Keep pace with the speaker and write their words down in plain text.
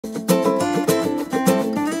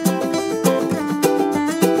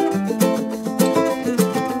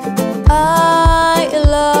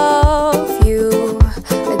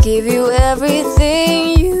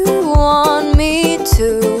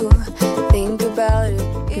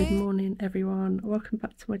morning everyone, welcome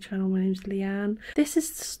back to my channel. My name's Leanne. This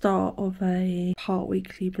is the start of a part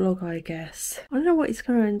weekly vlog, I guess. I don't know what it's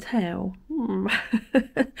going to entail.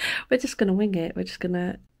 We're just going to wing it. I'm just going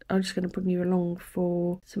to bring you along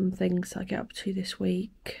for some things I get up to this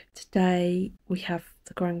week. Today we have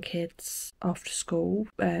the grandkids after school.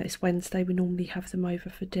 It's Wednesday, we normally have them over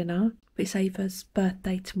for dinner. But it's Ava's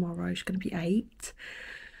birthday tomorrow, she's going to be 8.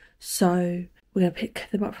 So we're going to pick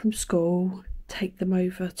them up from school, take them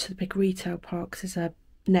over to the big retail park, there's a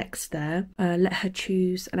Next there, let her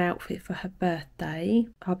choose an outfit for her birthday.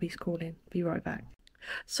 Hubby's calling, be right back.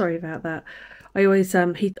 Sorry about that. I always I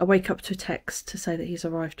wake up to a text to say that he's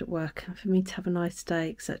arrived at work and for me to have a nice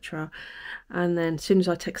day, etc. And then as soon as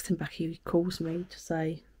I text him back, he calls me to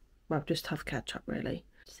say, well, just have a catch up really,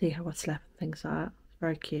 see how I slept and things like that.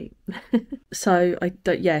 Very cute. So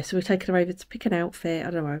so we're taking her over to pick an outfit. I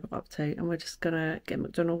don't know what I got up to, and we're just gonna get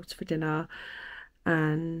McDonald's for dinner.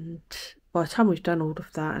 And by the time we've done all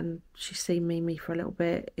of that and she's seen me for a little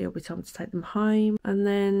bit, it'll be time to take them home. And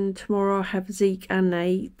then tomorrow I have Zeke and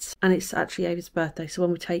Nate, and it's actually Ava's birthday, so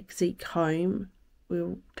when we take Zeke home,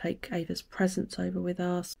 we'll take Ava's presents over with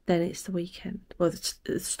us. Then it's the weekend. Well,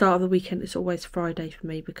 the start of the weekend is always Friday for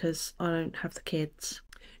me because I don't have the kids.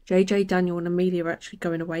 JJ, Daniel and Amelia are actually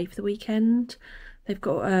going away for the weekend. They've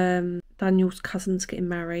got Daniel's cousins getting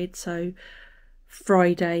married, so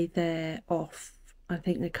Friday they're off. I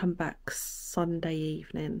think they come back Sunday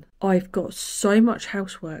evening. I've got so much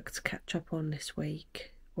housework to catch up on this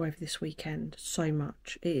week, or over this weekend. So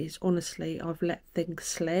much. It is honestly, I've let things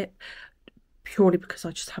slip purely because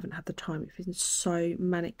I just haven't had the time. It's been so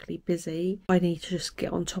manically busy. I need to just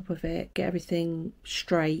get on top of it, get everything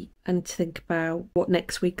straight, and to think about what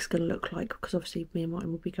next week's going to look like, because obviously me and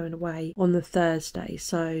Martin will be going away on the Thursday.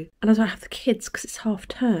 So, and I don't have the kids because it's half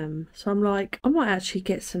term, so I'm like, I might actually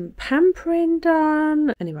get some pampering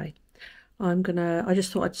done. Anyway, I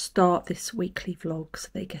just thought I'd start this weekly vlog so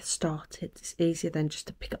they get started. It's easier than just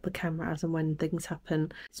to pick up the camera as and when things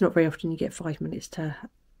happen. It's not very often you get 5 minutes to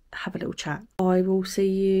have a little chat. I will see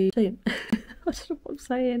you soon. I don't know what I'm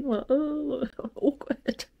saying. Well, oh,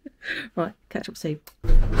 awkward. Right, catch up soon.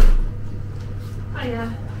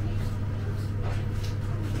 Hiya.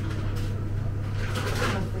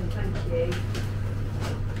 Lovely, thank you.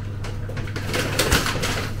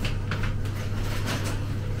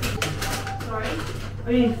 Sorry?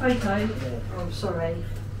 Are you in a photo? Oh, sorry.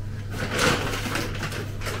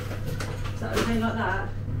 Is that okay like that?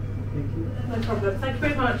 Thank you. No problem. Thank you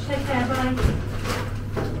very much. Take care. Bye.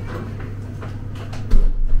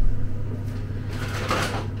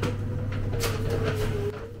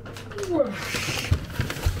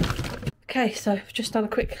 Okay, so I've just done a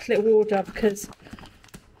quick little order because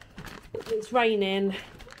it's raining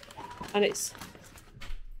and it's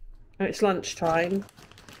lunchtime,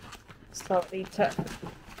 so I need to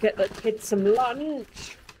get the kids some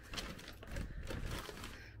lunch,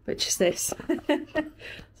 which is this.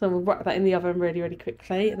 So we'll whack that in the oven really, really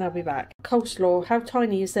quickly and I'll be back. Coleslaw, how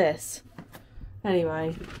tiny is this?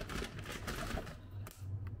 Anyway.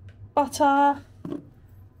 Butter.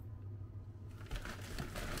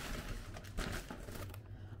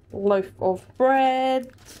 Loaf of bread.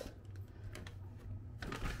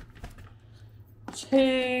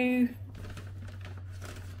 2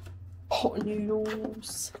 pot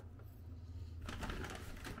noodles.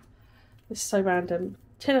 This is so random.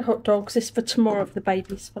 Tin of hot dogs, this for tomorrow for the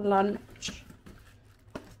babies for lunch.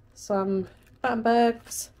 Some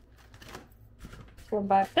hamburgers. One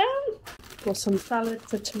bag down. Got some salad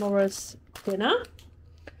for tomorrow's dinner.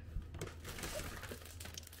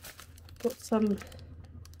 Got some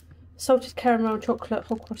salted caramel chocolate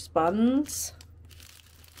hot cross buns.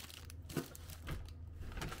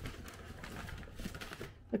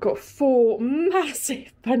 I've got 4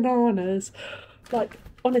 massive bananas. Like,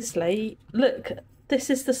 honestly, look. This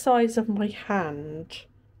is the size of my hand.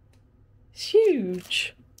 It's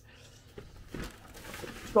huge.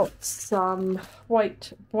 Got some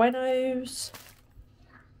white buenos.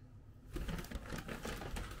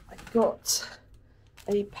 I've got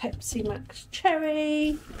a Pepsi Max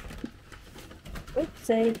cherry.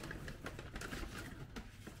 Oopsie.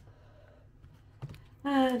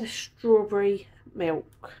 And a strawberry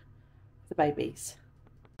milk for the babies.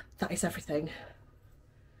 That is everything.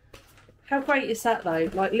 How great is that though?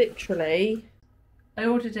 Like literally, I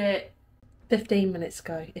ordered it 15 minutes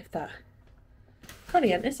ago, if that.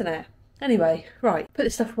 Brilliant, isn't it? Anyway, right, put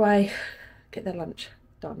this stuff away, get their lunch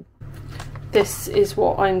done. This is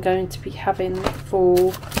what I'm going to be having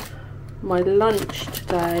for my lunch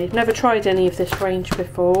today. I've never tried any of this range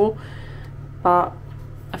before, but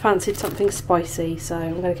I fancied something spicy, so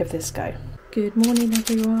I'm going to give this a go. Good morning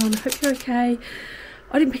everyone, I hope you're okay.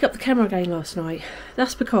 I didn't pick up the camera again last night.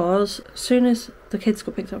 That's because as soon as the kids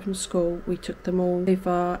got picked up from school, we took them all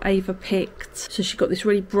over. Ava picked, so she got this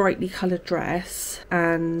really brightly coloured dress,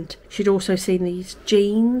 and she'd also seen these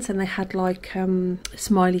jeans, and they had like a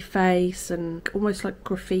smiley face and almost like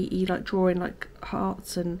graffiti, like drawing like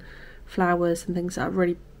hearts and flowers and things that are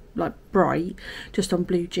really like bright, just on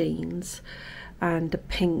blue jeans, and a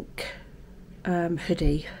pink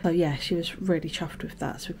hoodie. So yeah, she was really chuffed with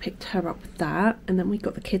that, so we picked her up with that. And then we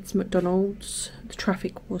got the kids McDonald's. The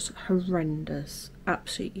traffic was horrendous,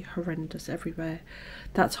 absolutely horrendous everywhere.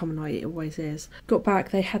 That time of night it always is. Got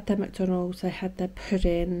back, they had their McDonald's, they had their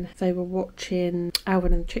pudding, they were watching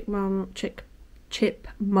Alvin and the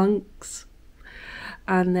Chipmunks,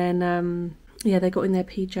 and then yeah, they got in their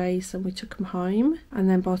PJs and we took them home. And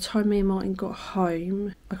then by the time me and Martin got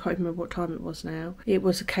home, I can't remember what time it was now, it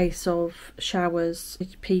was a case of showers,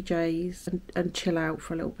 PJs and chill out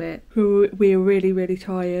for a little bit. We were really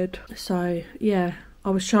tired. So yeah,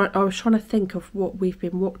 I was trying to think of what we've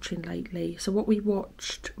been watching lately. So what we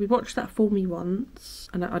watched that Fool Me Once,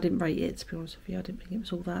 and I didn't rate it, to be honest with you. I didn't think it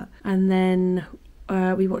was all that. And then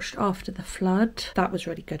we watched After the Flood. That was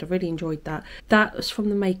really good. I really enjoyed that. That was from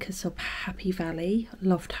the makers of Happy Valley. I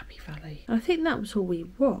loved Happy Valley. I think that was all we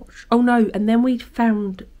watched. Oh no, and then we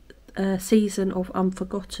found a season of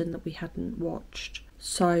Unforgotten that we hadn't watched.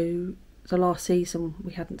 So the last season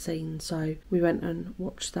we hadn't seen, so we went and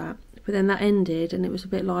watched that. But then that ended and it was a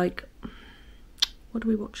bit like, what do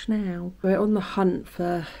we watch now? We're on the hunt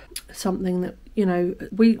for something that, you know,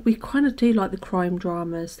 we kind of do like the crime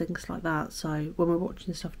dramas, things like that. So when we're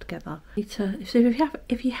watching stuff together, so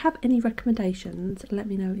if you have any recommendations, let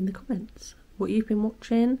me know in the comments what you've been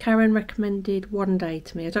watching. Karen recommended One Day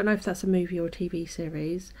to me. I don't know if that's a movie or a TV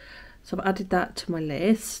series, so I've added that to my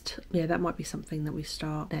list. Yeah, that might be something that we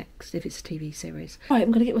start next if it's a TV series. Right, I'm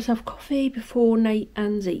going to get myself coffee before Nate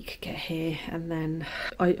and Zeke get here, and then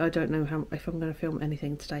I don't know if I'm going to film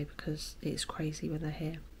anything today because it's crazy when they're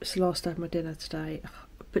here. It's the last day of my dinner today,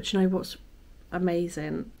 but you know what's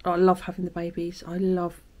amazing? I love having the babies. I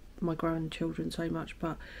love my grandchildren so much,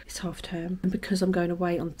 but it's half term, and because I'm going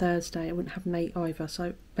away on Thursday I wouldn't have Nate either,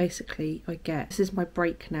 so basically this is my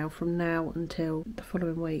break now from now until the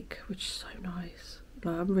following week, which is so nice.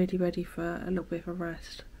 Like, I'm really ready for a little bit of a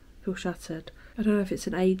rest. I feel shattered. I don't know if it's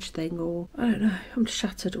an age thing or I don't know, I'm just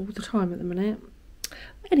shattered all the time at the minute.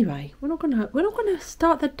 Anyway, we're not gonna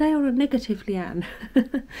start the day on a negative, Leanne.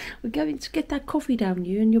 We're going to get that coffee down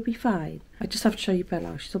you and you'll be fine. I just have to show you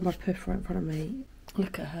Bella. She's on my puff right in front of me.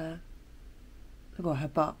 Look at her. Look at her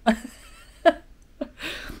butt.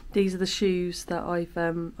 These are the shoes that I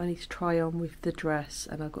need to try on with the dress,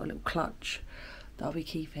 and I've got a little clutch that I'll be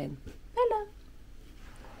keeping. Hello.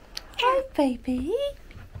 Hi, baby.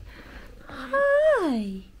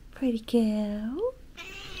 Hi, pretty girl.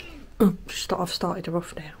 I've started her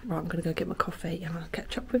off now. Right, I'm going to go get my coffee and I'll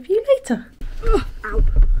catch up with you later. Ow.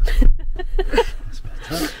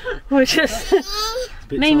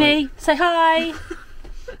 Mimi, say hi.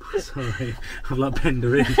 Sorry, I've like bent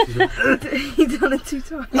her in. You've done it 2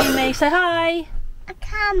 times. Mimi, say hi. A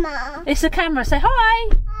camera. It's the camera. Say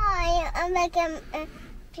hi. Hi, I'm making a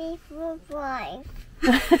people wife.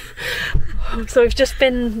 So we've just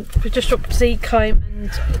dropped Zeke home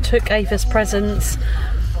and took Ava's presents.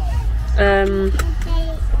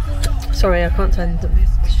 Sorry, I can't turn the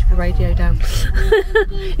radio down.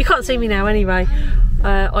 You can't see me now anyway.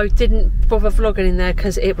 I didn't bother vlogging in there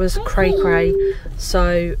because it was cray.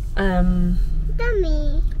 So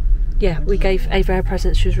Dummy. yeah, we gave Ava her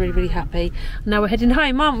presents. She was really happy. Now we're heading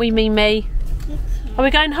home, aren't we, Mimi? Are we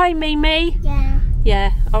going home, Mimi? Yeah.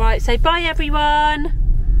 Yeah. All right. Say bye, everyone.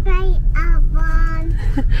 Bye, everyone.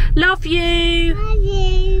 Love you. Love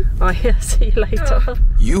you. Bye. See you later.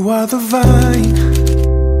 You are the vine,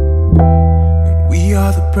 and we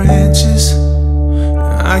are the branches.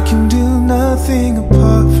 I can do nothing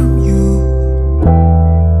apart from you.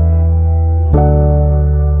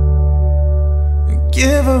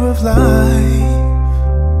 Giver of life,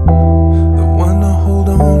 the one to hold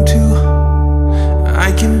on to.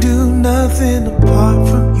 I can do nothing apart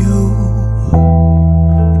from you.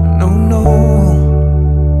 No,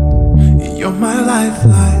 you're my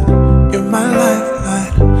lifeline. You're my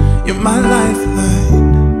lifeline. You're my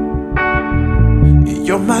lifeline.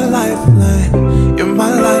 You're my lifeline. You're my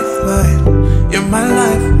lifeline. You're my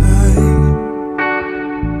lifeline.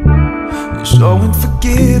 You're showing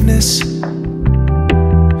forgiveness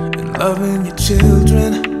and loving your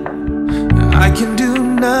children. I can do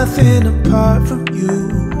nothing apart from you.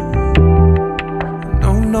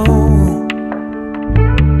 No,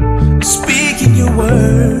 speaking your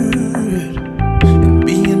word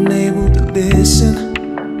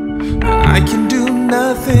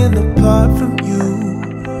nothing apart from you.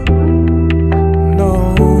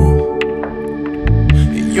 No,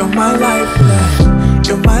 you're my lifeline,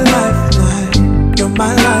 you're my lifeline, you're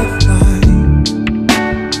my lifeline,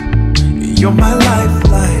 you're my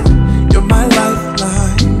lifeline, you're my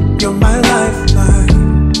lifeline, you're my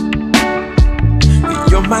lifeline,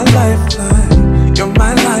 you're my lifeline, you're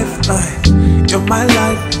my lifeline, you're my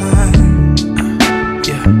lifeline,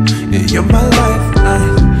 yeah, you're my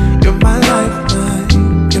lifeline, you're my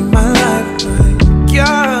lifeline, you're my lifeline,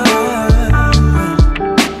 yeah.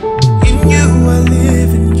 In you I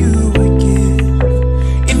live, in you I give,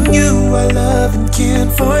 in you I love and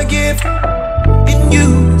can't forgive, in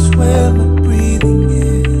you is where my breathing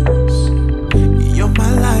is. You're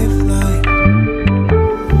my lifeline.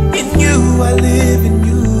 In you I live, in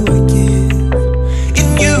you I give,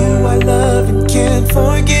 in you I love and can't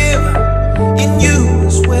forgive, in you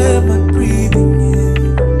is where my breathing is.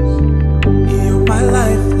 You're my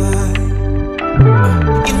lifeline.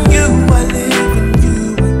 In you I live, in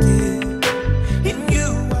you I give, in you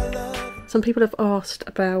I love. Some people have asked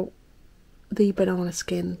about the banana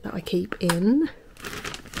skin that I keep in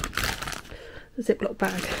the Ziploc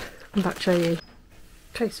bag. I'm about to show you.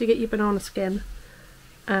 Okay, so you get your banana skin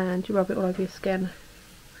and you rub it all over your skin.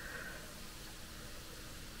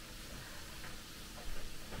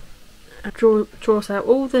 It draws out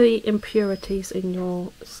all the impurities in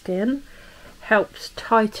your skin, helps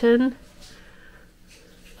tighten.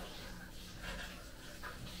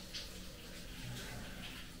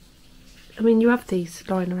 I mean, you have these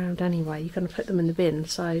lying around anyway, you're going to put them in the bin,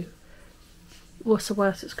 so what's the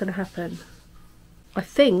worst that's going to happen? I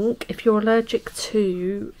think if you're allergic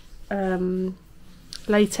to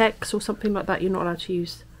latex or something like that, you're not allowed to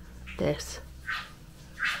use this.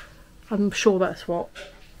 I'm sure that's what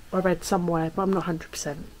I read somewhere, but I'm not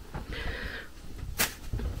 100%.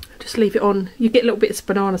 Just leave it on. You get little bits of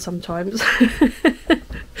banana sometimes,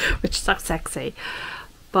 which is so sexy.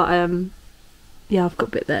 But yeah, I've got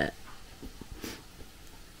a bit there.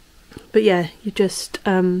 But yeah, you just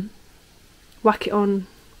whack it on.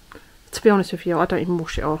 To be honest with you, I don't even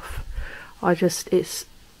wash it off. I leave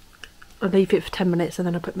it for 10 minutes and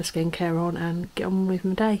then I put my skincare on and get on with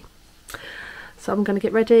my day. So I'm going to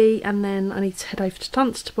get ready and then I need to head over to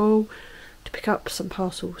Dunstable to pick up some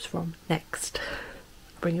parcels from Next.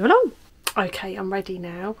 Bring you along. Okay, I'm ready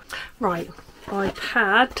now. Right, I've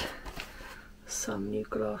had some new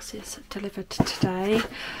glasses delivered today.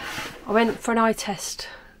 I went for an eye test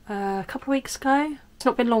a couple of weeks ago. It's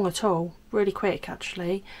not been long at all, really quick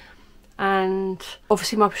actually. And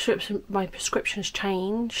obviously my prescription's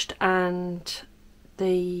changed, and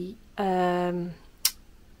the Martin,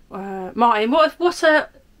 what's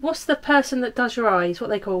the person that does your eyes? What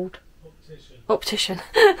are they called? Optician.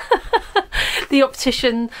 The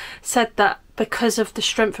optician said that because of the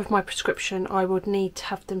strength of my prescription, I would need to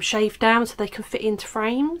have them shaved down so they can fit into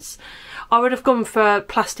frames. I would have gone for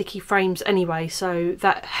plasticky frames anyway, so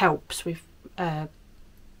that helps with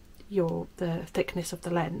the thickness of the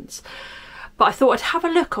lens. But I thought I'd have a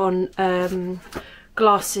look on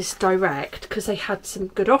Glasses Direct because they had some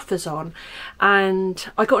good offers on, and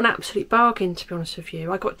I got an absolute bargain, to be honest with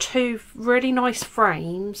you. I got two really nice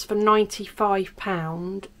frames for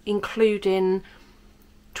 £95, including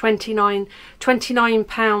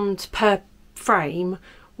 £29 per frame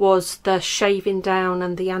was the shaving down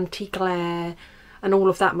and the anti-glare and all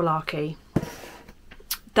of that malarkey.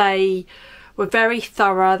 They were very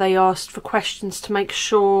thorough. They asked for questions to make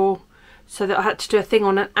sure, so that I had to do a thing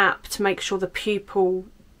on an app to make sure the pupil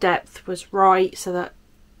depth was right, so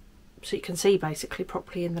you can see basically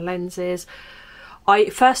properly in the lenses. I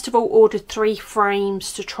first of all ordered 3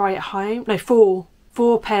 frames to try at home. No, four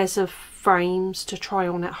pairs of frames to try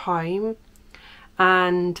on at home,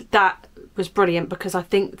 and that was brilliant because I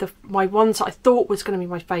think my ones that I thought was going to be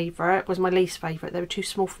my favourite was my least favourite. They were too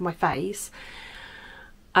small for my face.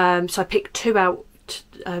 So I picked 2 out,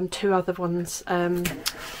 2 other ones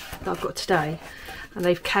that I've got today, and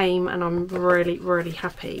they've came and I'm really, really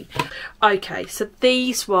happy. Okay, so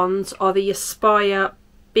these ones are the Aspire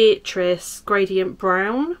Beatrice Gradient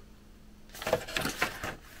Brown.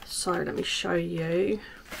 So let me show you.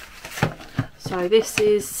 So this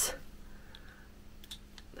is,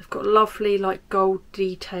 they've got lovely like gold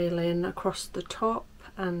detailing across the top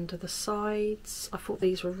and the sides. I thought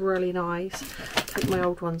these were really nice. Take my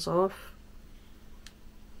old ones off.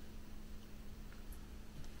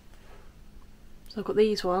 So I've got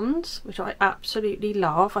these ones, which I absolutely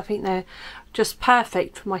love. I think they're just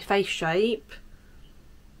perfect for my face shape.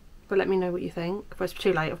 But let me know what you think. Well, it's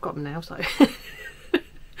too late, I've got them now, so.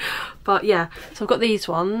 But yeah, so I've got these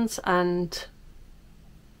ones, and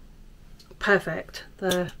perfect.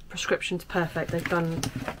 The prescription's perfect. They've done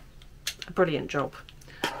a brilliant job.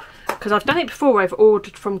 Because I've done it before, I've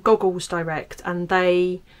ordered from Goggles Direct and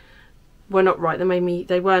they were not right.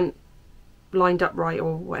 They weren't lined up right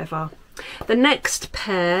or whatever. The next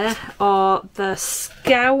pair are the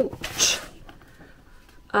Scout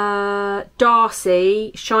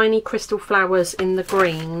Darcey Shiny Crystal Flowers in the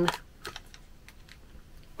green.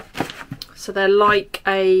 So they're like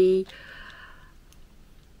a,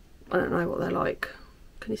 I don't know what they're like.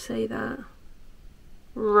 Can you see that?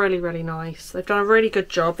 Really, really nice. They've done a really good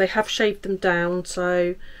job. They have shaved them down,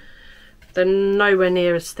 so they're nowhere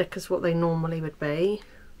near as thick as what they normally would be.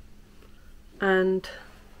 And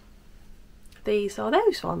these are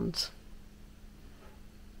those ones.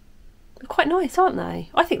 They're quite nice, aren't they?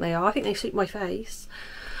 I think they are. I think they suit my face.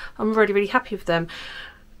 I'm really, really happy with them.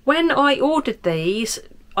 When I ordered these,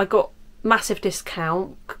 I got massive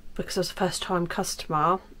discount because I was a first time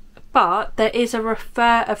customer. But there is a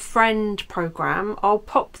refer a friend program. I'll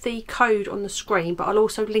pop the code on the screen, but I'll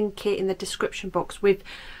also link it in the description box with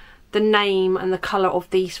the name and the colour of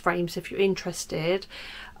these frames if you're interested.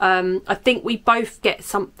 I think we both get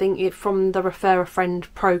something from the refer a friend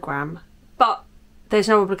program, but there's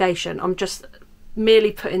no obligation. I'm just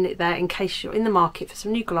merely putting it there in case you're in the market for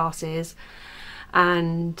some new glasses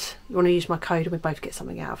and you want to use my code and we both get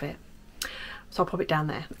something out of it. So I'll pop it down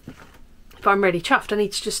there. But I'm really chuffed. I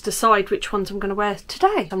need to just decide which ones I'm going to wear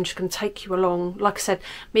today. I'm just going to take you along. Like I said,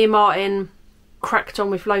 me and Martin cracked on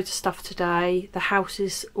with loads of stuff today. The house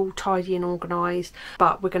is all tidy and organised.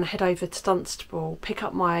 But we're going to head over to Dunstable, pick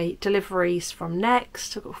up my deliveries from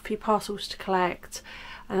Next. I've got a few parcels to collect.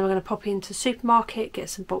 And then we're going to pop into the supermarket, get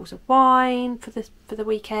some bottles of wine for the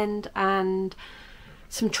weekend and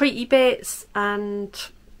some treaty bits, and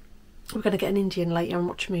we're going to get an Indian later and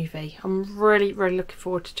watch a movie. I'm really, really looking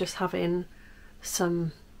forward to just having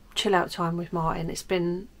some chill out time with Martin. It's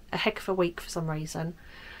been a heck of a week for some reason.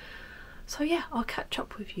 So yeah, I'll catch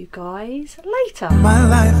up with you guys later. My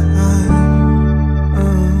lifeline,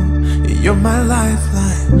 you're my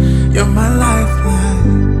lifeline, you're my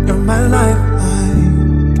lifeline, you're my lifeline,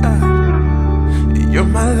 you're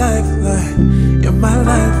my lifeline, you're my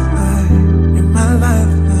lifeline, you're my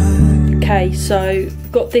lifeline. Okay, so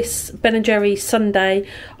got this Ben & Jerry's sundae,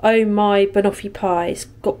 oh my banoffee pies.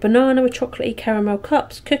 Got banana with chocolatey caramel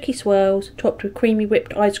cups, cookie swirls topped with creamy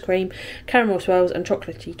whipped ice cream, caramel swirls and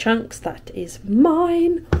chocolatey chunks. That is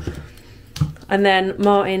mine. And then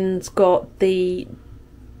Martin's got the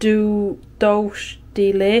Dolce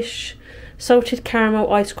Delish salted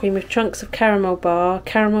caramel ice cream with chunks of caramel bar,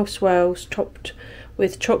 caramel swirls topped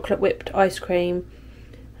with chocolate whipped ice cream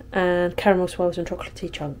and caramel swirls and chocolatey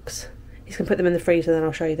chunks. He's going to put them in the freezer, then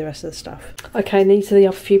I'll show you the rest of the stuff. Okay, and these are the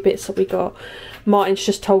other few bits that we got. Martin's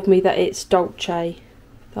just told me that it's Dolce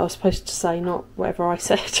that I was supposed to say, not whatever I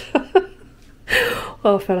said.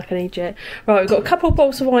 Oh, I feel like an idiot. Right, we've got a couple of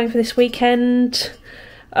bottles of wine for this weekend.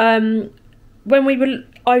 I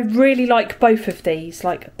really like both of these.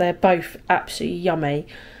 Like, they're both absolutely yummy.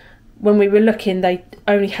 When we were looking, they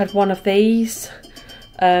only had one of these.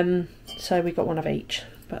 So we got one of each,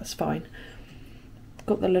 but that's fine.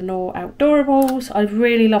 Got the Lenore Outdoorables. I'm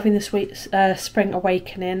really loving the sweet Spring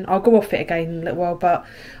Awakening. I'll go off it again in a little while, but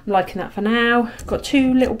I'm liking that for now. Got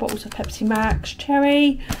 2 little bottles of Pepsi Max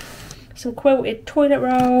Cherry, some quilted toilet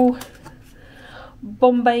roll,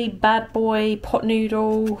 Bombay Bad Boy pot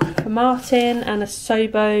noodle for Martin, and a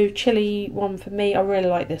Sobo chili one for me. I really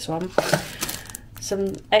like this one.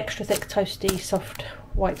 Some extra thick toasty soft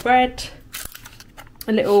white bread,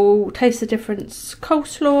 a little Taste the Difference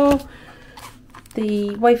coleslaw,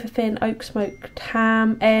 the wafer thin oak smoked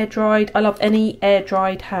ham, air dried. I love any air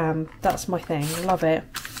dried ham. That's my thing. I love it.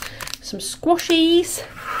 Some squashies.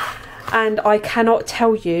 And I cannot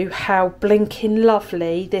tell you how blinking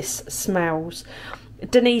lovely this smells.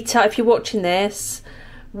 Donetta, if you're watching this,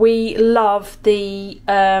 we love the,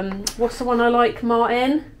 what's the one I like,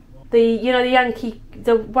 Martin? You know, the Yankee,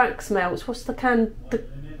 the wax melts. What's the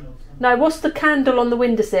no, what's the candle on the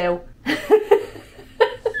windowsill?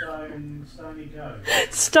 Stony Cove.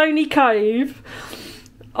 Stony Cove.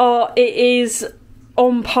 Oh, it is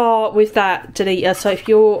on par with that, Donetta. So if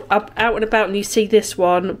you're out and about and you see this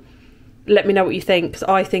one, let me know what you think, because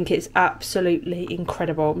I think it's absolutely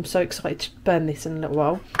incredible. I'm so excited to burn this in a little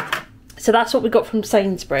while. So that's what we got from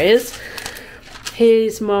Sainsbury's.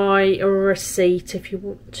 Here's my receipt if you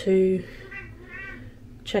want to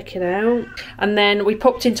check it out. And then we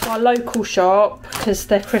popped into our local shop because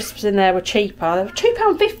their crisps in there were cheaper. They were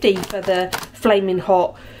 £2.50 for the flaming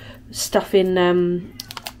hot stuff in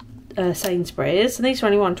Sainsbury's, and these are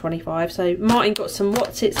only £1.25. So Martin got some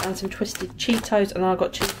Whatsits and some twisted Cheetos, and I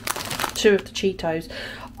got two 2 of the Cheetos.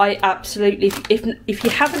 I absolutely, if you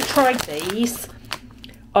haven't tried these,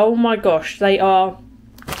 oh my gosh, they are,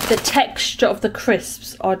 the texture of the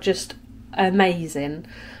crisps are just amazing.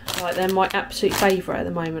 Like, they're my absolute favourite at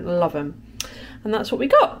the moment. I love them. And that's what we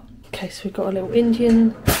got. Okay, so we've got a little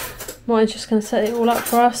Indian. Mine's just going to set it all up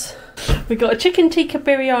for us. We've got a chicken tikka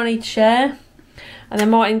biryani to share. And then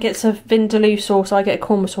Martin gets a vindaloo sauce, I get a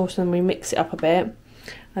korma sauce, and we mix it up a bit.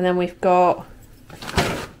 And then we've got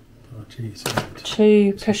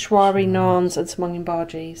 2 Peshwari naans and some onion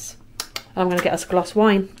bhajis. I'm going to get us a glass of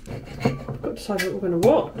wine. I've got to decide what we're going to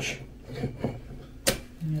watch.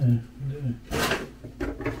 Yeah,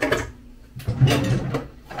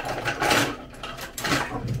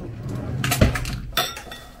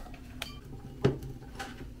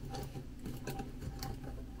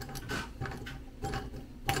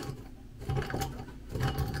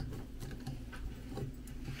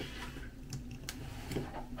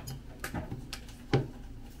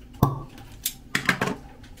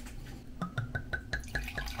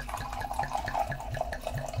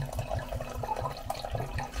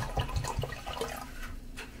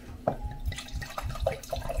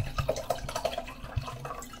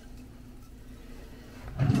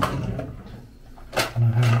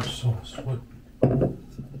 sauce. What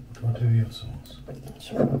do I do with your sauce?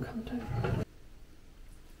 That's what I'll come do.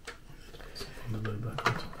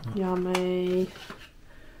 Yummy.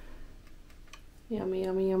 Yummy,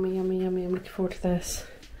 yummy, yummy, yummy, yummy. I'm looking forward to this.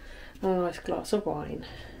 And a nice glass of wine.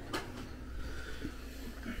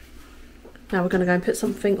 Now we're going to go and put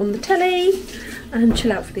something on the telly and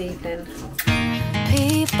chill out for the evening.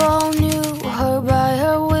 People knew her by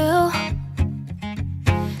her will,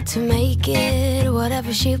 to make it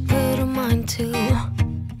whatever she put her mind to.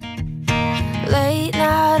 Late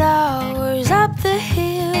night hours up the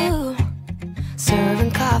hill,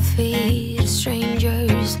 serving coffee to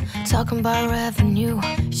strangers, talking about revenue.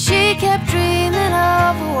 She kept dreaming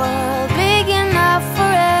of a world big enough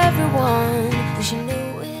for everyone. She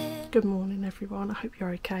knew it. Good morning everyone, I hope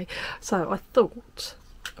you're okay. So I thought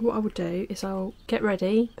what I would do is I'll get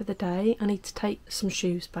ready for the day. I need to take some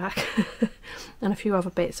shoes back and a few other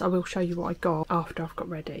bits. I will show you what I got after I've got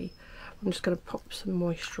ready. I'm just going to pop some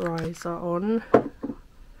moisturiser on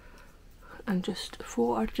and just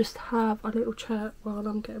thought I'd just have a little chat while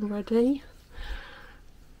I'm getting ready.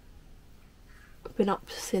 I've been up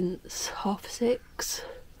since 6:30.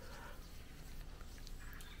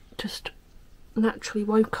 Just naturally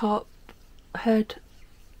woke up, heard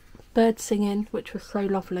birds singing, which was so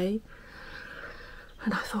lovely,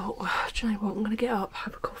 and I thought, oh, do you know what, I'm going to get up,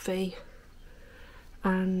 have a coffee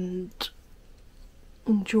and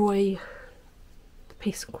enjoy the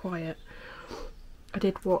peace and quiet. I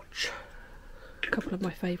did watch a couple of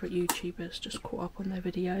my favourite YouTubers, just caught up on their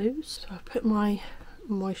videos. So I've put my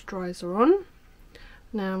moisturiser on.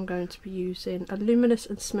 Now I'm going to be using a Luminous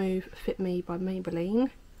and Smooth Fit Me by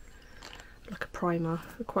Maybelline, like a primer.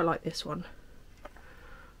 I quite like this one.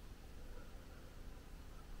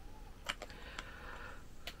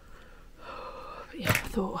 But yeah, I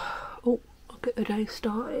thought, oh, I'll get the day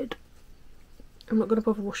started. I'm not going to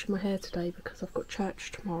bother washing my hair today because I've got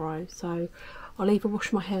church tomorrow, so I'll either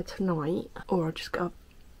wash my hair tonight or I'll just get up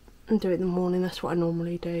and do it in the morning. That's what I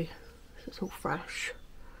normally do, so it's all fresh.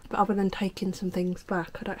 But other than taking some things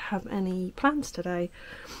back, I don't have any plans today.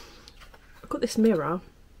 I've got this mirror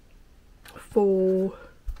for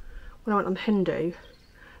when I went on the hen do,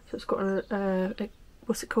 so it's got a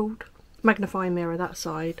what's it called, magnifying mirror that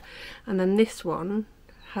side, and then this one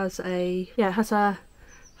has a, yeah, it has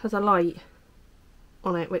a light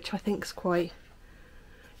on it, which I think is quite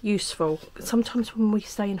useful. Sometimes when we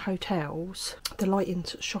stay in hotels, the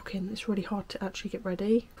lighting's shocking. It's really hard to actually get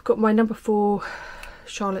ready. I've got my number 4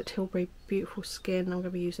 Charlotte Tilbury Beautiful Skin. I'm going to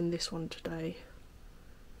be using this one today.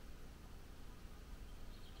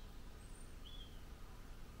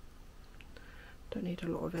 Don't need a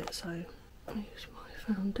lot of it, so I'll use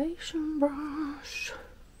my foundation brush.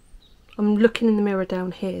 I'm looking in the mirror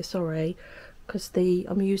down here, sorry, because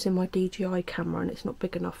I'm using my DJI camera and it's not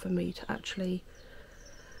big enough for me to actually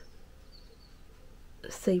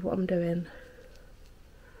see what I'm doing.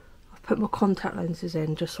 I've put my contact lenses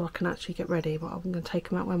in just so I can actually get ready, but I'm going to take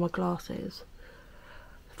them out where my glasses.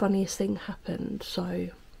 Funniest thing happened. So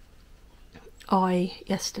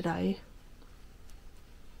yesterday,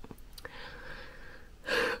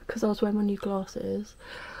 because I was wearing my new glasses,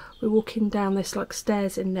 we're walking down this like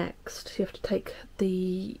stairs in Next, so you have to take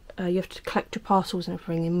the you have to collect your parcels and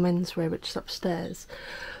everything in menswear, which is upstairs.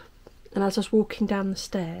 And as I was walking down the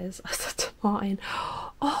stairs, I said to Martin,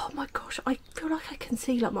 oh my gosh, I feel like I can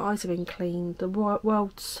see, like my eyes have been cleaned. The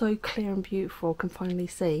world's so clear and beautiful, I can finally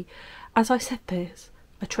see. As I said this,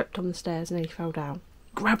 I tripped on the stairs and he fell down.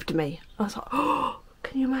 Grabbed me. I was like, oh,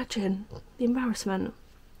 can you imagine the embarrassment?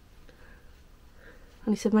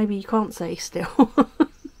 And he said, maybe you can't say still.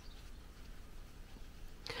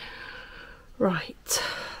 Right,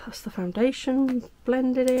 that's the foundation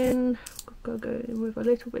blended in. Go in with a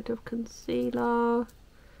little bit of concealer,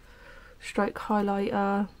 stroke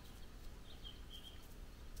highlighter.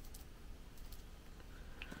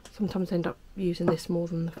 Sometimes I end up using this more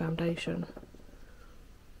than the foundation.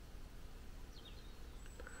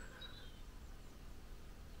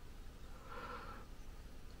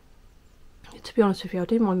 To be honest with you, I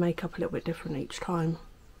do my makeup a little bit different each time.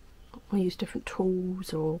 I use different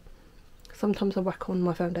tools, or sometimes I whack on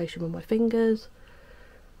my foundation with my fingers,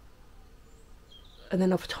 and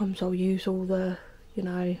then other times I'll use all the, you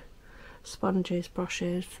know, sponges,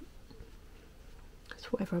 brushes.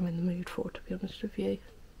 It's whatever I'm in the mood for, to be honest with you.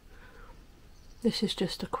 This is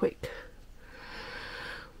just a quick,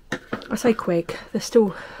 I say quick, there's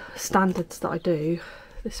still standards that I do.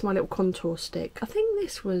 This is my little contour stick. I think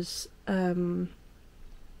this was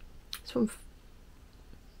it's from,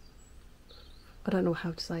 I don't know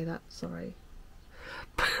how to say that, sorry.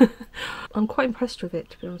 I'm quite impressed with it,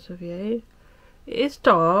 to be honest with you. It is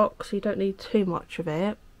dark, so you don't need too much of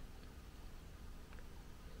it.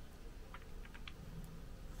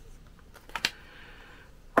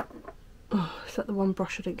 Oh, is that the one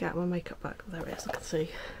brush I didn't get my makeup back? There it is, I can see.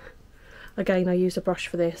 Again, I use a brush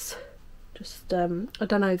for this. Just, I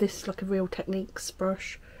don't know, this is like a Real Techniques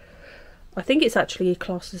brush. I think it's actually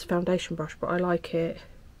classed as a foundation brush, but I like it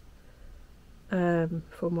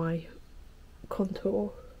for my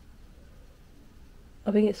contour.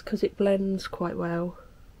 I think it's because it blends quite well.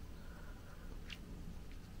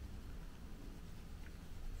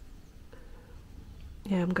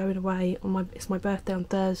 Yeah, I'm going away on it's my birthday on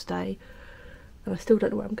Thursday, and I still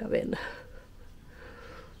don't know where I'm going.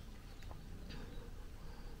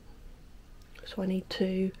 So I need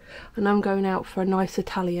to, and I'm going out for a nice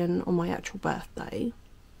Italian on my actual birthday.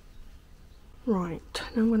 Right,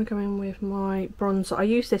 now I'm going to go in with my bronzer. I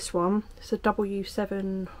use this one. It's a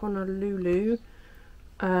W7 Honolulu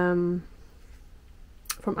from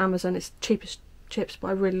Amazon. It's the cheapest chips, but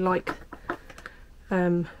I really like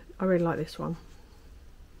this one.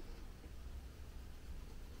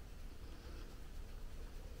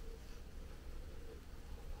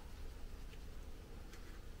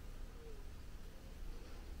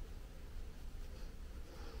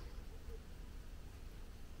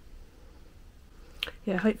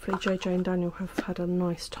 Yeah, hopefully JJ and Daniel have had a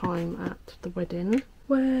nice time at the wedding.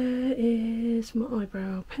 Where is my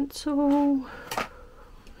eyebrow pencil?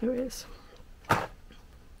 Here it is.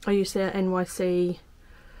 I use the NYC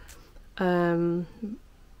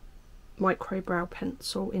micro brow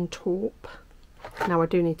pencil in taupe. Now I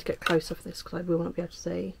do need to get closer for this because I will not be able to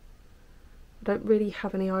see. I don't really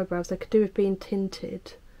have any eyebrows. They could do with being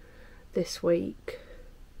tinted this week,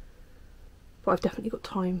 but I've definitely got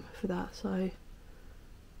time for that, so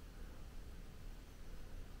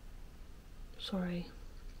sorry,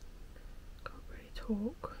 can't really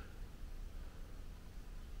talk.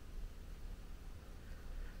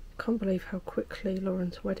 Can't believe how quickly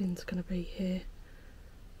Lauren's wedding's going to be here.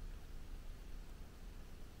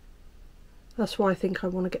 That's why I think I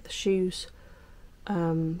want to get the shoes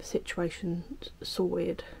situation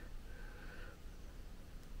sorted.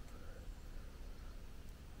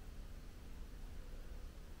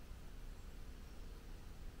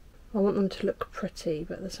 I want them to look pretty,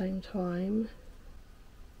 but at the same time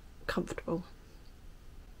comfortable.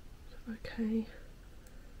 Okay.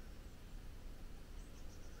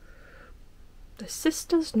 They're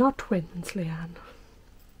sisters, not twins, Leanne.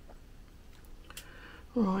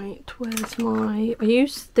 Right, where's my... I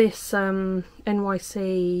use this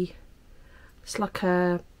NYC, it's like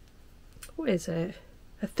a... what is it?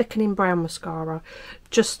 A thickening brown mascara,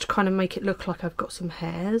 just to kind of make it look like I've got some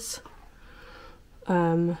hairs.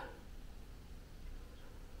 And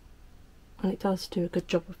it does do a good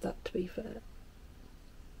job of that, to be fair.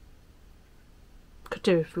 Could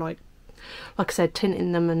do with like I said,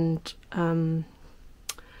 tinting them and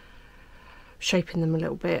shaping them a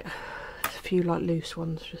little bit. There's a few like loose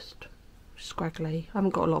ones, just scraggly. I haven't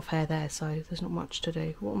got a lot of hair there, so there's not much to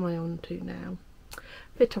do. What am I on to now?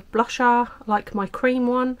 Bit of blusher, I like my cream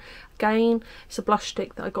one. Again, it's a blush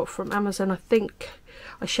stick that I got from Amazon. I think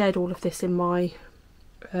I shared all of this in my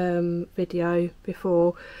video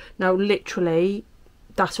before. Now literally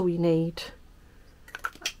that's all you need,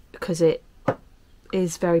 because it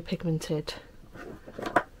is very pigmented,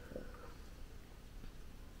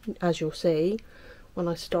 as you'll see when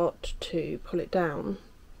I start to pull it down.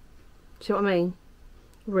 See what I mean?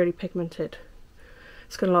 Really pigmented.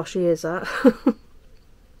 It's going to last years, that.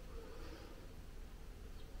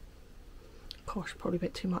 Gosh, probably a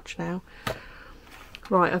bit too much now.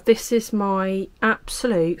 Right, this is my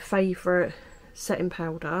absolute favourite setting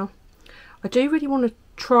powder. I do really want to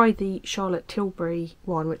try the Charlotte Tilbury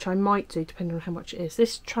one, which I might do depending on how much it is.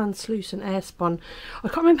 This translucent airspun, I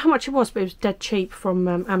can't remember how much it was, but it was dead cheap from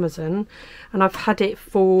Amazon, and I've had it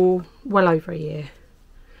for well over a year.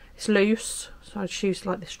 It's loose, so I just use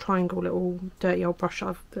like this triangle little dirty old brush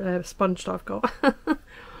sponge that I've got.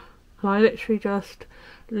 And I literally just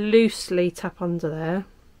loosely tap under there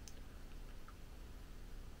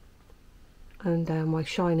and down my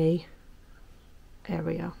shiny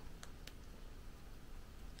area.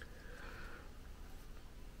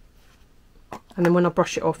 And then when I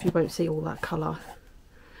brush it off, you won't see all that colour.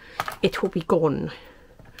 It will be gone.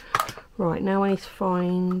 Right, now I need to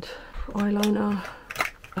find eyeliner.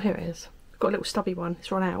 Oh, here it is. I've got a little stubby one.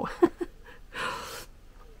 It's run out.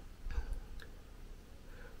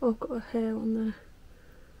 Oh, I've got a hair on there.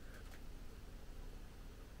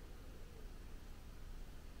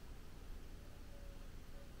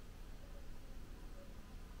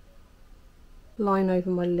 Line over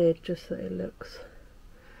my lid just so it looks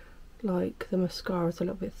like the mascara is a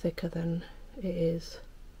little bit thicker than it is.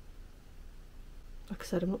 Like I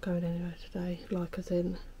said, I'm not going anywhere today, like as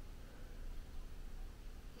in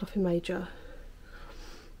nothing major.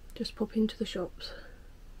 Just pop into the shops,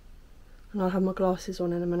 and I'll have my glasses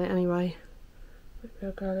on in a minute anyway. Maybe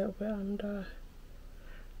I'll go a little bit under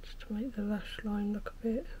just to make the lash line look a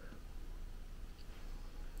bit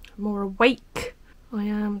more awake. I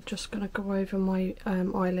am just going to go over my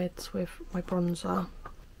eyelids with my bronzer.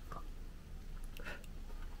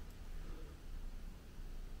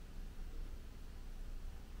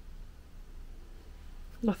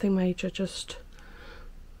 Nothing major, just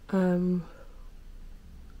the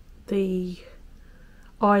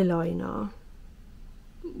eyeliner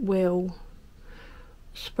will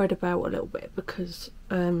spread about a little bit because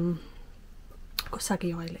I've got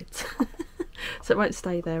saggy eyelids. So it won't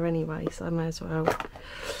stay there anyway, so I may as well.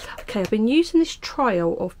 Okay, I've been using this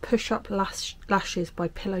trial of Push Up Lashes by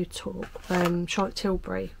Pillow Talk, Charlotte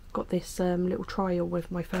Tilbury. Got this little trial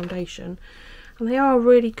with my foundation, and they are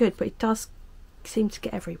really good, but it does seem to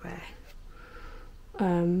get everywhere. So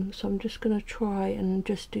I'm just going to try and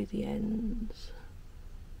just do the ends,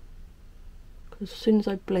 because as soon as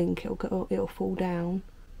I blink it'll fall down.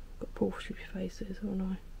 Got poor stupid faces, haven't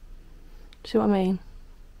I? See what I mean?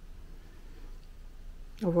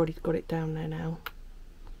 I've already got it down there now.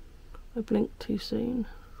 I blinked too soon.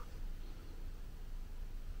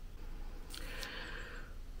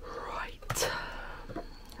 Right,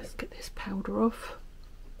 let's get this powder off.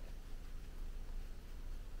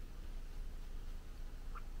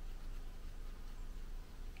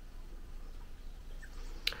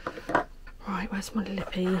 Right, where's my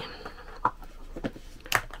lippy? I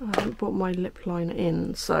haven't brought my lip liner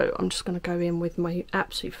in, so I'm just going to go in with my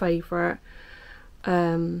absolute favourite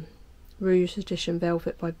Rouge Edition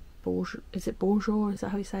Velvet by Bourjois. Is it Bourjois? Is that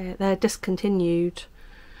how you say it? They're discontinued.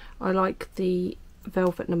 I like the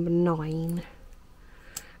Velvet number 9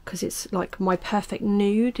 because it's like my perfect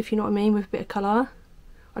nude, if you know what I mean, with a bit of colour.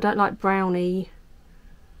 I don't like brownie.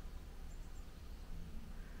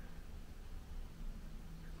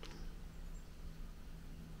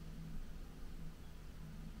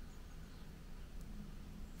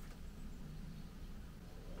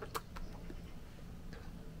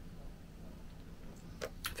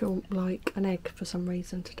 Feel like an egg for some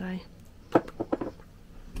reason today.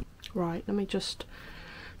 Right, let me just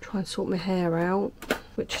try and sort my hair out,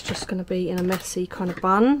 which is just going to be in a messy kind of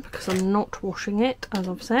bun because I'm not washing it, as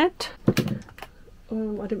I've said. I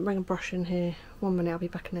didn't bring a brush in here. 1 minute, I'll be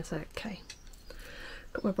back in a sec. Okay,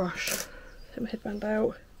 got my brush. Take my headband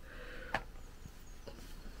out.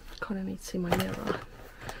 Kind of need to see my mirror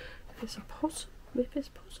if it's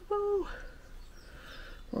possible.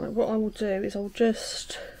 Right, what I will do is I'll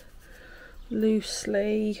just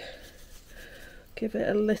loosely give it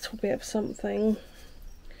a little bit of something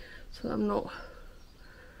so that I'm not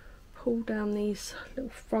pull down these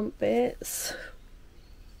little front bits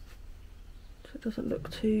so it doesn't look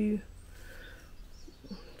too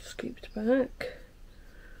scooped back.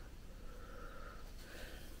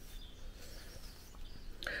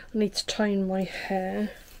 I need to tone my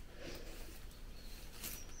hair.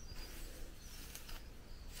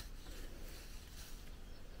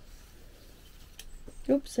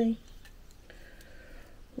 Oopsie.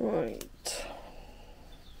 Right.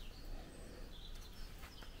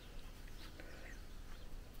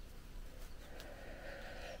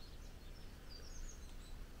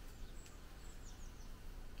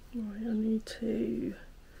 need to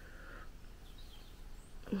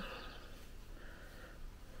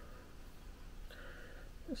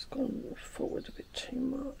it's gone forward a bit too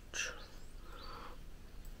much.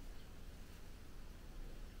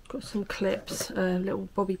 Got some clips, little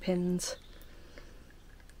bobby pins,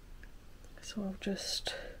 so I'll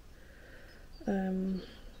just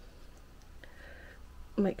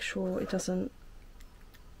make sure it doesn't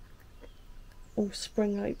all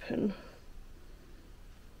spring open.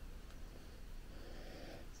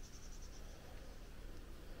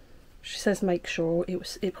 She says make sure,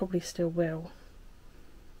 it probably still will.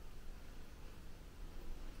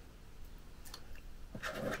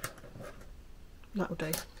 That'll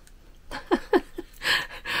do.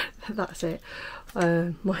 That's it.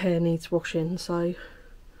 My hair needs washing, so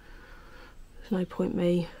there's no point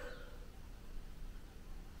me.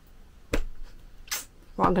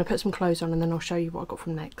 Right, I'm going to put some clothes on and then I'll show you what I got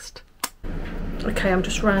from next. Okay, I'm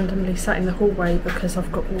just randomly sat in the hallway because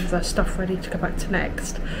I've got all the stuff ready to go back to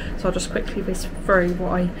next. So I'll just quickly whiz through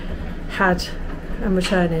what I had and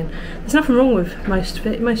returning. There's nothing wrong with most of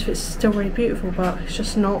it. Most of it's still really beautiful, but it's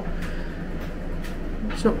just not,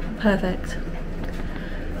 it's not perfect.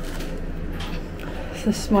 So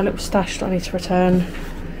this is my little stash that I need to return.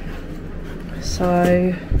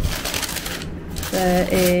 So there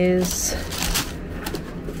is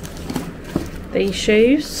these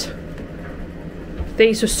shoes.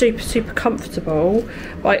 These were super comfortable.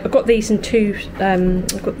 I got these in two.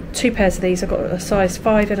 I've got two pairs of these. I got a size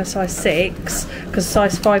 5 and a size 6 because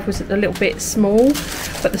size 5 was a little bit small,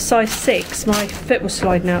 but the size 6, my foot was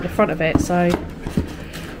sliding out the front of it, so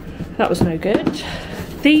that was no good.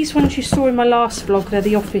 These ones you saw in my last vlog, they're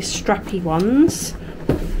the office strappy ones.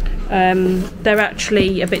 They're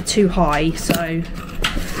actually a bit too high, so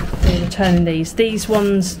I'm returning these. These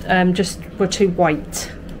ones just were too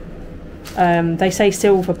white. They say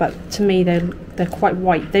silver, but to me they're quite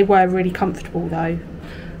white. They were really comfortable though.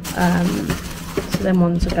 So them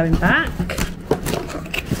ones are going back.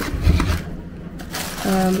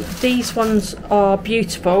 These ones are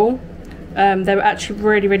beautiful. They were actually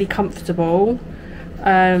really comfortable,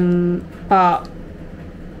 but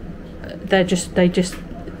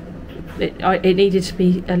it needed to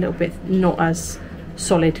be a little bit not as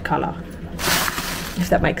solid colour, if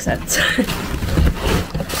that makes sense.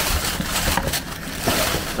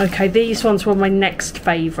 Okay, these ones were my next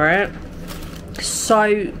favourite.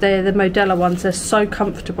 So they're the Modella ones. They're so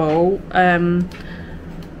comfortable,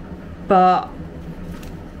 but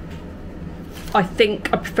I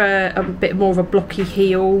think I prefer a bit more of a blocky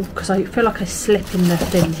heel because I feel like I slip in the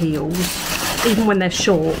thin heels, even when they're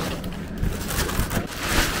short.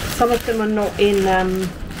 Some of them are not in.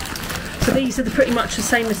 So these are pretty much the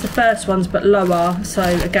same as the first ones, but lower. So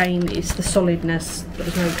again, it's the solidness that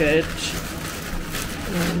was no good.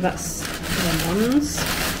 That's them ones.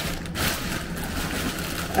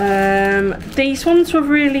 These ones were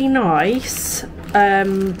really nice,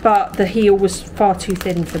 but the heel was far too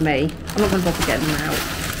thin for me. I'm not going to bother getting them out.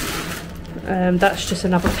 That's just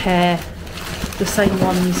another pair, the same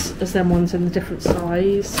ones as them ones in the different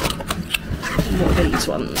size. And what are these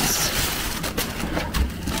ones?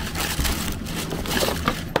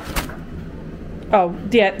 Oh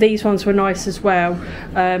yeah, these ones were nice as well.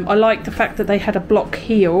 I like the fact that they had a block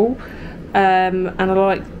heel, and I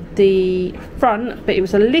like the front, but it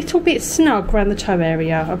was a little bit snug around the toe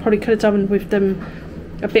area. I probably could have done with them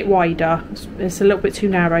a bit wider. It's a little bit too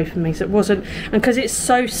narrow for me, so it wasn't, and because it's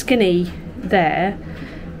so skinny there,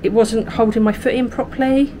 it wasn't holding my foot in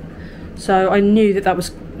properly. So I knew that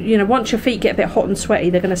was, you know, once your feet get a bit hot and sweaty,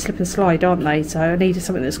 they're going to slip and slide, aren't they? So I needed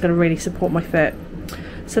something that's going to really support my foot.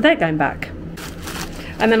 So they're going back.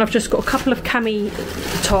 And then I've just got a couple of cami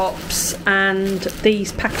tops and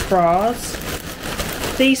these packet bras.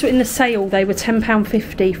 These were in the sale. They were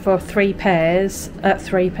 £10.50 for three bras.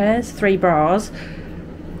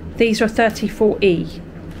 These are 34E,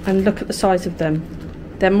 and look at the size of them.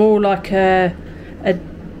 They're more like a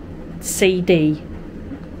CD.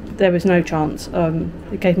 There was no chance.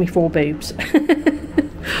 It gave me 4 boobs.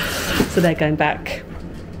 So they're going back.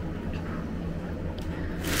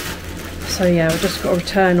 So yeah, I've just got to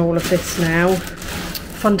return all of this now.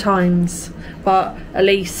 Fun times, but at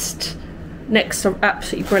least next are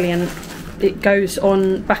absolutely brilliant. It goes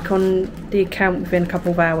on back on the account within a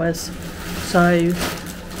couple of hours, so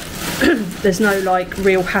there's no like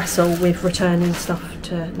real hassle with returning stuff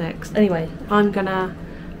to next. Anyway, I'm gonna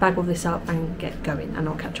bag all this up and get going, and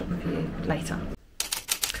I'll catch up with you later.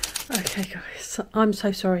 Okay guys, I'm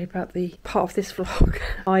so sorry about the part of this vlog.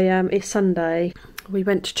 It's Sunday. We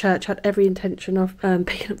went to church, had every intention of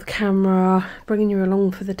picking up the camera, bringing you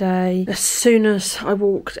along for the day. As soon as I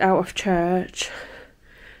walked out of church,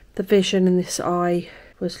 the vision in this eye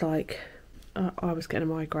was like, I was getting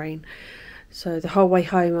a migraine. So the whole way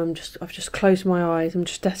home, I've just closed my eyes. I'm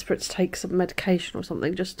just desperate to take some medication or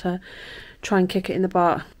something just to try and kick it in the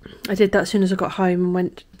butt. I did that as soon as I got home and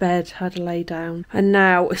went to bed, had a lay down. And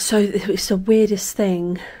now, it's the weirdest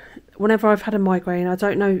thing. Whenever I've had a migraine, I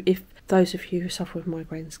don't know if those of you who suffer with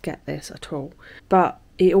migraines get this at all, but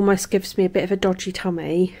it almost gives me a bit of a dodgy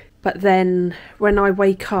tummy. But then when I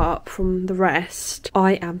wake up from the rest,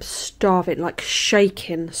 I am starving, like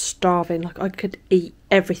shaking, starving, like I could eat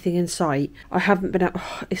everything in sight. I haven't been out.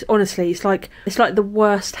 It's honestly, it's like the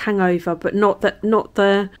worst hangover, but not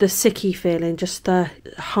the sicky feeling, just the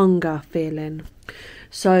hunger feeling.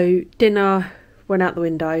 So dinner went out the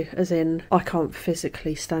window, as in I can't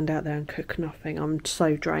physically stand out there and cook nothing. I'm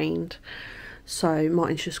so drained. So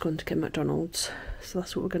Martin's just gone to get McDonald's. So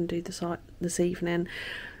that's what we're going to do this evening.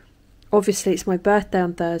 Obviously it's my birthday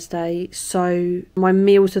on Thursday, so my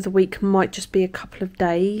meals of the week might just be a couple of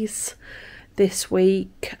days this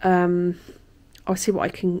week. I'll see what I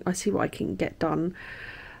can get done.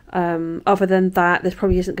 Other than that, there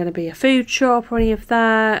probably isn't going to be a food shop or any of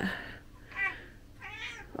that.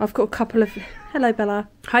 I've got a couple of... Hello, Bella.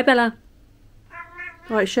 Hi, Bella.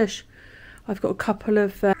 Right, shush. I've got a couple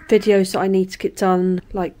of videos that I need to get done,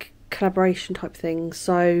 like collaboration type things.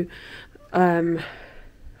 So,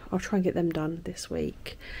 I'll try and get them done this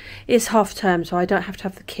week. It's half term, so I don't have to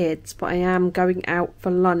have the kids, but I am going out for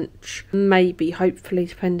lunch. Maybe, hopefully,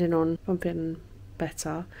 depending on if I'm feeling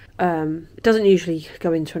better. It doesn't usually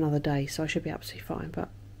go into another day, so I should be absolutely fine. But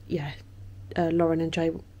yeah, Lauren and Jay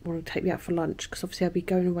want to take me out for lunch because obviously I'll be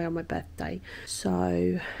going away on my birthday.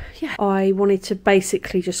 So yeah, I wanted to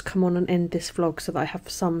basically just come on and end this vlog so that I have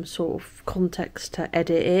some sort of context to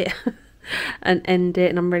edit it and end it,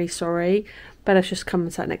 and I'm really sorry. Bella's just come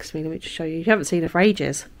and sat next to me. Let me just show you. You haven't seen her for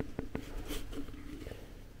ages.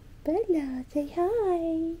 Bella, say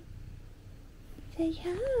hi. Say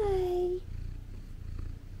hi.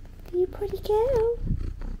 Are you a pretty girl?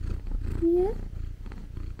 Yeah?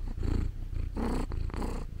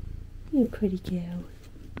 You a pretty girl.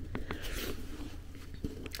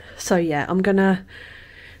 So yeah, I'm gonna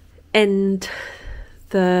end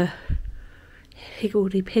the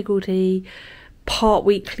higgledy-piggledy part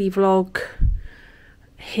weekly vlog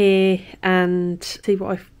here and see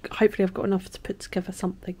what hopefully I've got enough to put together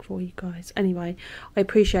something for you guys. Anyway, I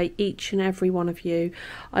appreciate each and every one of you.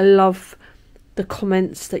 I love the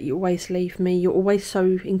comments that you always leave me. You're always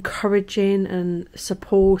so encouraging and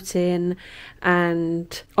supporting,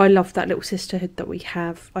 and I love that little sisterhood that we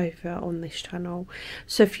have over on this channel.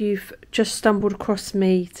 So if you've just stumbled across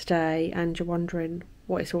me today and you're wondering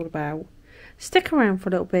what it's all about, stick around for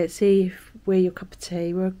a little bit, see if we're your cup of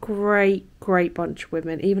tea. We're a great bunch of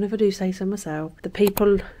women, even if I do say so myself. The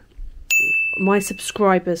people, my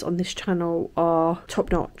subscribers on this channel, are top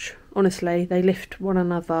notch. Honestly, they lift one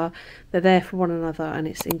another, they're there for one another, and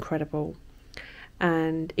it's incredible.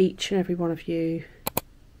 And each and every one of you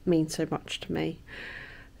means so much to me.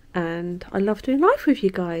 And I love doing life with you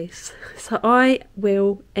guys. So I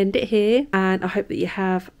will end it here, and I hope that you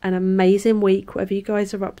have an amazing week, whatever you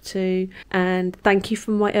guys are up to. And thank you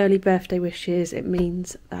for my early birthday wishes. It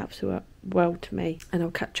means the absolute world to me. And I'll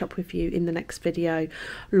catch up with you in the next video.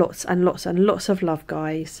 Lots and lots and lots of love,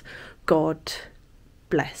 guys. God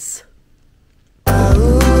bless.